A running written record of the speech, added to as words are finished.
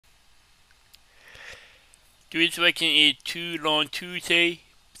This working is Too Long Tuesday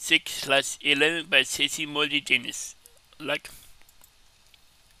 6/11 by Ceci Molly Dennis. Like.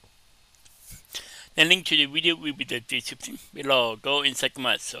 The link to the video will be in the description below. Go inside the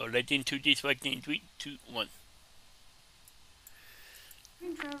mask. So let's into this working in 3, 2, 1.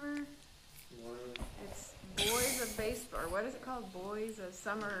 Hey Trevor. It's Boys of Baseball, or what is it called? Boys of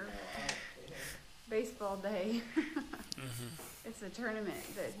Summer Baseball Day. It's a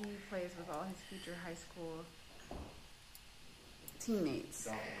tournament that he plays with all his future high school teammates.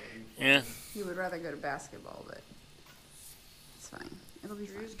 Yeah. He would rather go to basketball, but it's fine. It'll be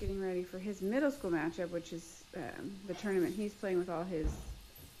fine. Drew's getting ready for his middle school matchup, which is the tournament he's playing with all his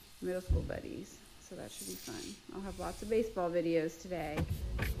middle school buddies. So that should be fun. I'll have lots of baseball videos today.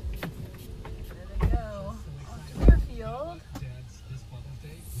 There they go. Off to their field.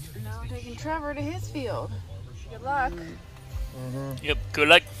 And now I'm taking Trevor to his field. Good luck. Yep, good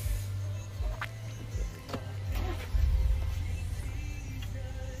luck.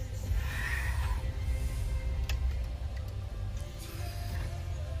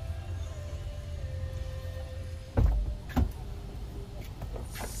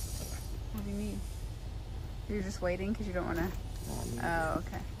 What do you mean? You're just waiting because you don't want to... Oh,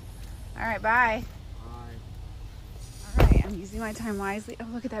 okay. All right, bye. All right, I'm using my time wisely. Oh,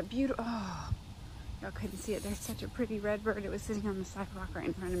 look at that beautiful... Oh, y'all couldn't see it. There's such a pretty red bird. It was sitting on the sidewalk right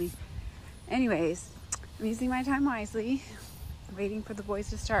in front of me. Anyways, I'm using my time wisely. I'm waiting for the boys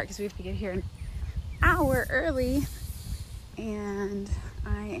to start because we have to get here an hour early. And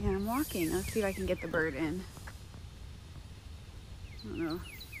I am walking. Let's see if I can get the bird in. I don't know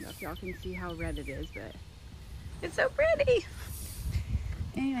if y'all can see how red it is, but it's so pretty.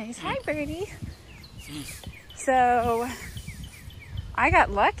 Anyways, hi birdie. So I got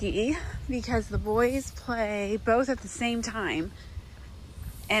lucky because the boys play both at the same time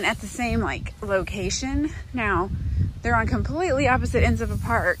and at the same location. Now they're on completely opposite ends of the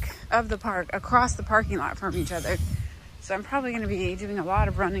park, across the parking lot from each other. So I'm probably going to be doing a lot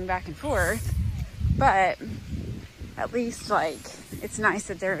of running back and forth, but at least it's nice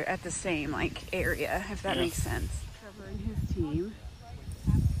that they're at the same area, if that makes sense. Trevor and his team.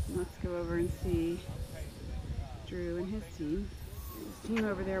 Let's go over and see Drew and his team. His team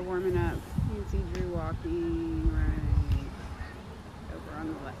over there warming up. You can see Drew walking right over on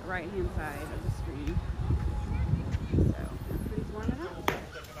the right hand side of the screen. So everybody's warming up.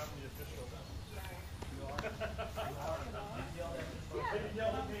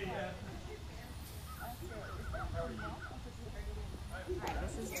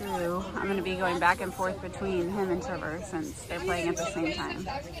 This is Drew. I'm going to be going back and forth between him and Trevor since they're playing at the same time.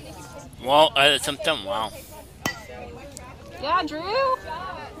 Wow, something, wow. Yeah, Drew?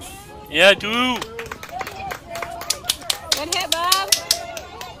 Yeah, Drew. Good hit, bub.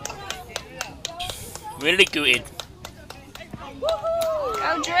 Really good.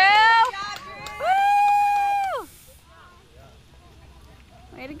 Go, Drew! Woo!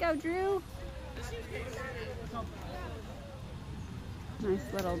 Way to go, Drew.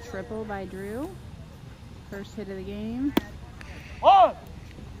 Nice little triple by Drew. First hit of the game. Oh!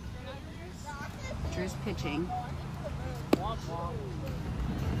 Drew's pitching. Oh,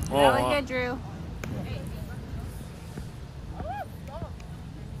 Really good, Drew.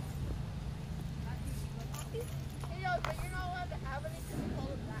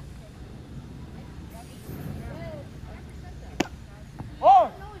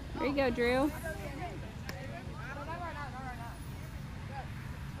 Oh! There you go, Drew.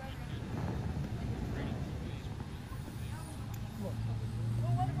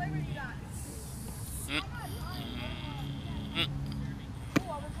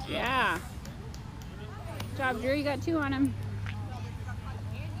 Yeah. Good job, Drew. You got 2 on him.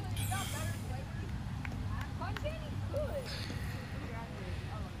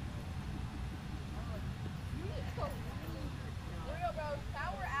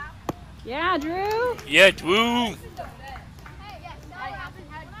 Yeah, Drew. yeah, Drew. Good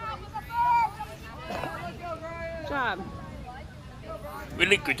job.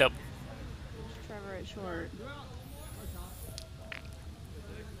 Really good job. Trevor at short.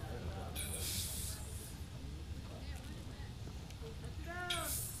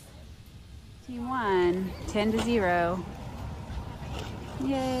 Team won 10-0.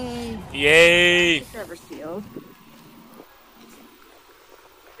 Yay. Yay. Trevor's field.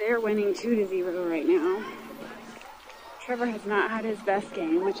 They're winning 2-0 right now. Trevor has not had his best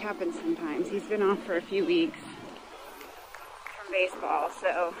game, which happens sometimes. He's been off for a few weeks from baseball,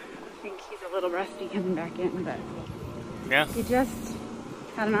 so I think he's a little rusty coming back in, but Yeah. he just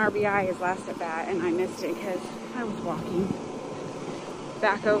had an RBI his last at bat, and I missed it because I was walking.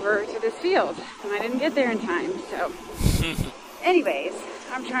 back over to this field, and I didn't get there in time. So, anyways,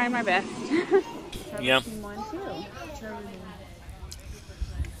 I'm trying my best. Yeah. One, too.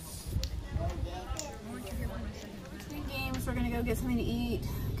 2 games. We're gonna go get something to eat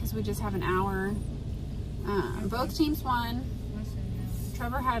because we just have an hour. Both teams won.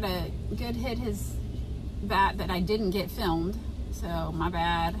 Trevor had a good hit his bat that I didn't get filmed, so my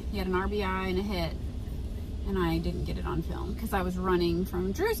bad. He had an RBI and a hit, and I didn't get it on film because I was running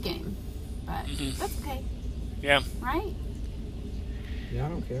from Drew's game. But that's okay. Yeah. Right? Yeah, I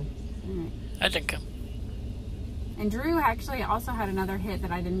don't care. All right. I think. And Drew actually also had another hit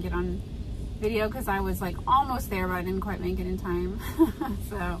that I didn't get on video because I was like almost there, but I didn't quite make it in time.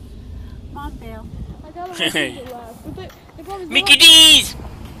 So, Mom fail. Mickey D's!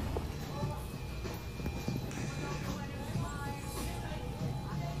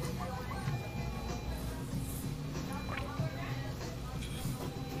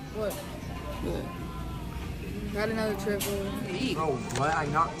 What? Got another triple. Oh, what? I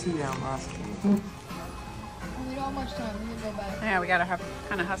knocked 2 down last game. We don't have much time. We can go back. Yeah, we gotta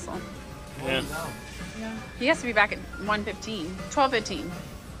kind of hustle. Yeah. Yeah. He has to be back at 1:15, 12:15.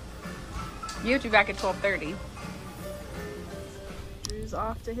 You have to be back at 12:30. Drew's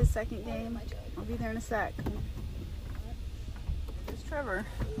off to his second game. I'll be there in a sec. There's Trevor.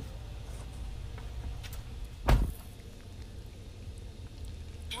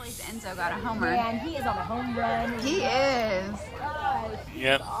 Boys, Enzo got a homer. Man, he is on a home run. He is. Gosh,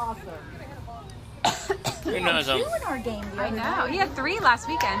 Yep. awesome. Who knows? 2 in our game. I know. He had 3 last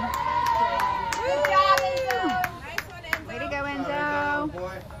weekend. Good job, Enzo. Way to go, Enzo.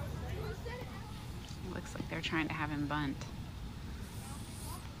 Looks like they're trying to have him bunt.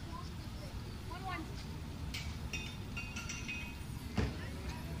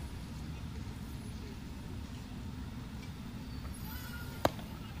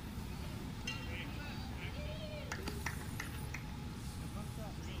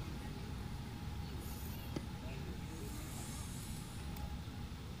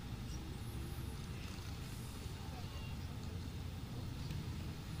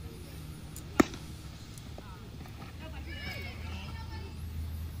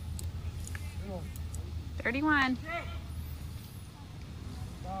 Come 31.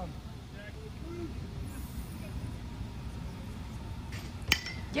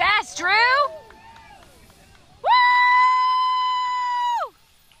 Yes, Drew! Woo!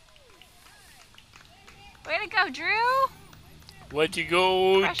 Way to go, Drew! Where'd you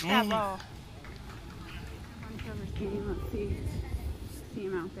go? Crush that ball. On Trevor's game, let's see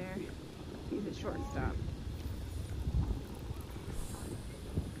him out there. He's at shortstop.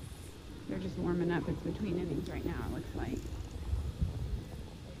 They're just warming up. It's between innings right now, it looks like.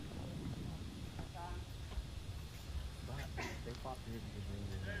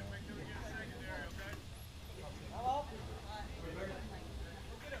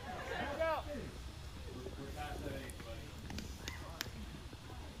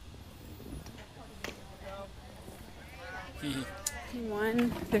 Team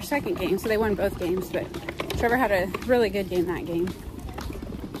won their second game, so they won both games, but Trevor had a really good game that game.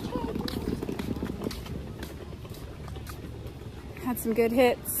 Had some good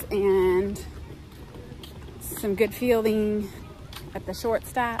hits and some good fielding at the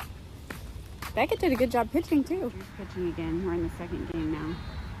shortstop. Beckett did a good job pitching too. He's pitching again. We're in the second game now.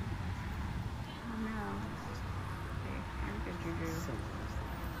 Oh no. Okay, very good, Juju.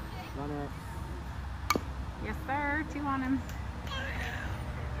 Runner. Yes, sir. 2 on him.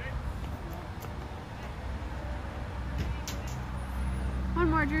 One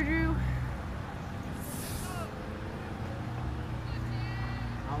more, Juju.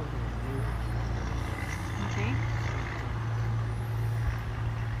 Okay.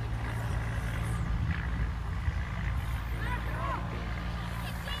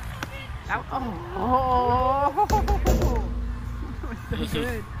 That, oh, that was so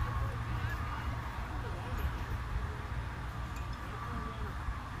good.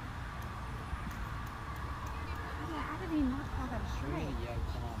 How did he not call that a strike?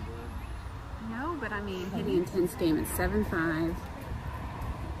 No, but I mean, hitting intense game at 7-5.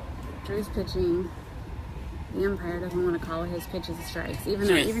 Drew's pitching. The umpire doesn't want to call his pitches strikes, even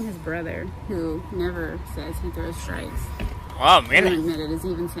though even his brother, who never says he throws strikes, Wow, man. doesn't admit it, is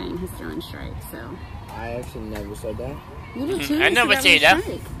even saying he's throwing strikes. So I actually never said that. you did too. I you never said say that. was a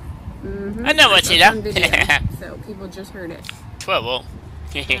strike. Mhm. I never say That's on that. video, so people just heard it. 12.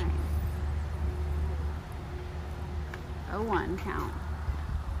 0-1 count.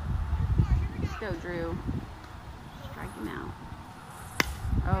 Let's go, Drew. Strike him out.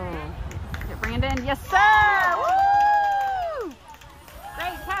 Oh, is it Brandon? Yes, sir! Woo!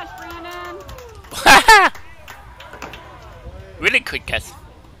 Great catch, Brandon. Really quick catch. Is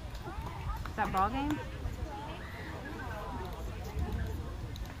that ball game?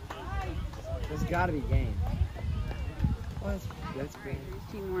 There's gotta be game. That's great.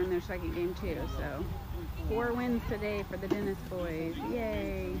 2 more in their second game too, so 4 wins today for the Dennis boys.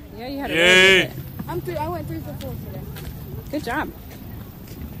 Yay. Yeah, you had a Yay. really good hit. I went 3 for 4 today. Good job.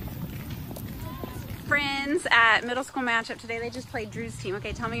 Friends at middle school matchup today. They just played Drew's team.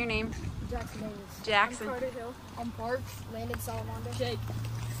 Okay, tell me your name. Jackson Davis. Jackson. I'm Carter Hill. I'm Parks. Landon Salamander. Jake.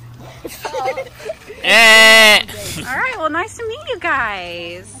 Eh. All right, well, nice to meet you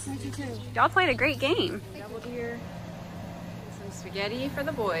guys. Nice to meet you too. Y'all played a great game. Double deer. Some spaghetti for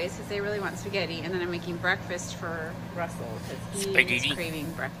the boys because they really want spaghetti. And then I'm making breakfast for Russell because he Spaghetti. is craving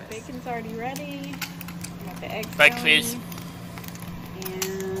breakfast. Bacon's already ready. Got the eggs Breakfast. going.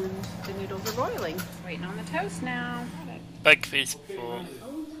 And the noodles are boiling. Waiting on the toast now. Breakfast for. Oh, on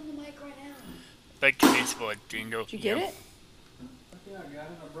the mic right now. Breakfast for Dingo. Did you get it? Yeah, I got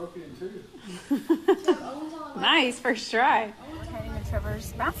it. I broke it in 2. Nice, first try. Turning to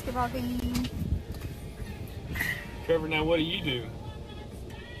Trevor's basketball game. Trevor, now what do you do?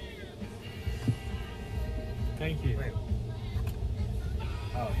 Thank you.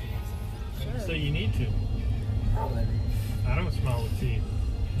 Oh. So you need to. I don't smile with teeth.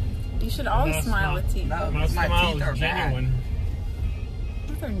 You should always That's smile not- with teeth. No, My my smile teeth are is bad. genuine.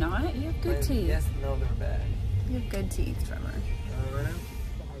 No, they're not. You have good teeth. Yes, no, they're bad. You have good teeth, Trevor. Right now?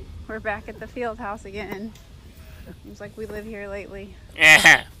 We're back at the field house again. Seems like we live here lately.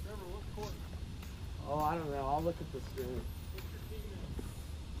 Yeah. Oh, I don't know. I'll look at the screen.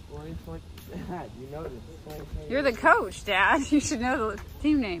 2020. You know this. 2028. You're the coach, Dad. You should know the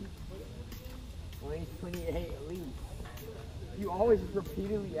team name. 2028 Elite. You always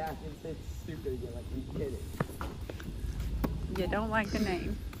repeatedly ask and say it's stupid again. Like, you kidding. You don't like the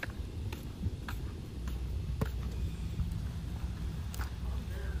name.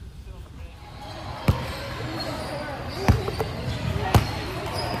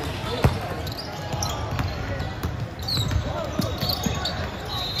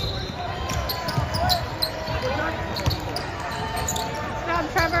 Good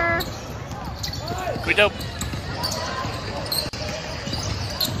job, Trevor. Good job.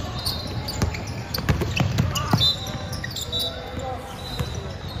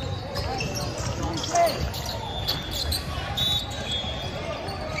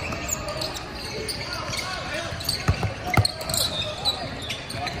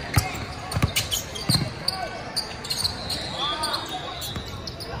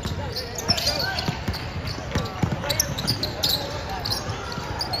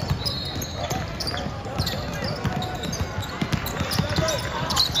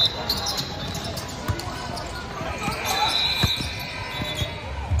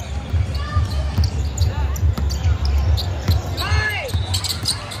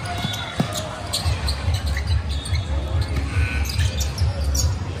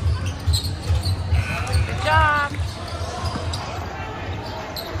 Good job.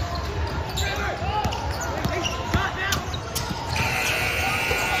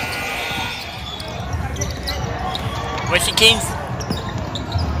 What's the Kings?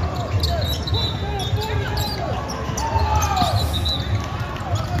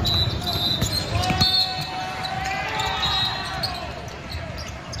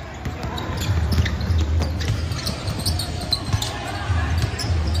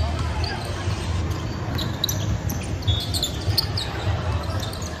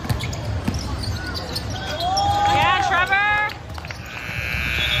 Yeah, Trevor.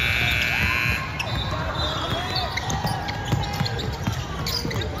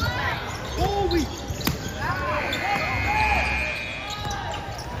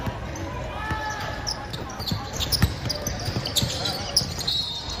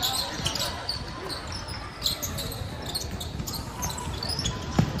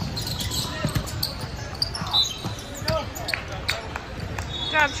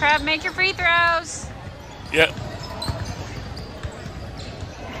 Good job, Trev. Make your free throws. Yep.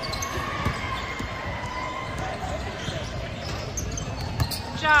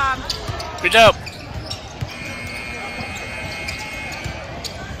 Good job. Good job.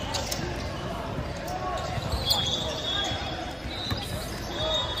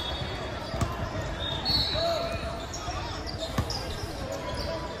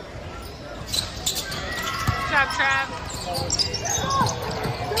 Good job, Trev.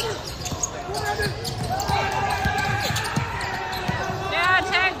 Yeah,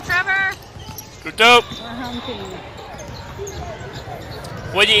 tag Trevor. Good job. We're home team.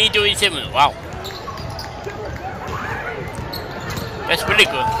 What did he do in 7? Wow. That's was pretty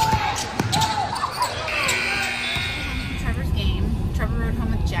good. Trevor's game. Trevor rode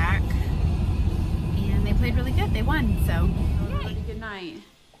home with Jack, and they played really good. They won, so good night.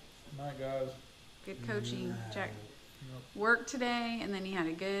 Night, guys. Good coaching. Jack worked today, and then he had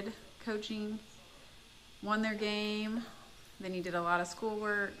a good coaching. Won their game. Then he did a lot of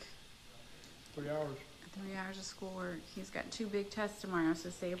schoolwork. 3 hours. 3 hours of schoolwork. He's got 2 big tests tomorrow, so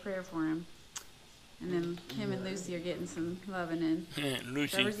say a prayer for him. And then him and Lucy are getting some loving in.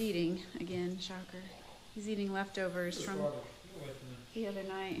 Lucy. Trevor's eating again, shocker. He's eating leftovers from the other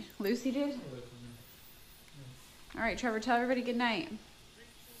night. Lucy did? All right, Trevor, tell everybody good night.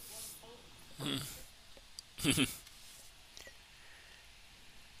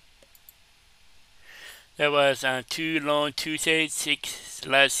 That was Too Long Tuesday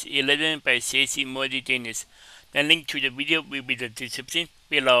 6/11 by Stacey Morty Dennis. The link to the video will be in the description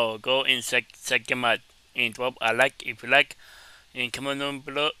below. Go and check them out and drop a like if you like. And comment down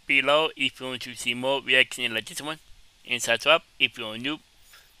below if you want to see more reactions like this one. And subscribe if you're new.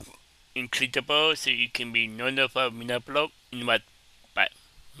 And click the bell so you can be notified when I upload. And what? Bye.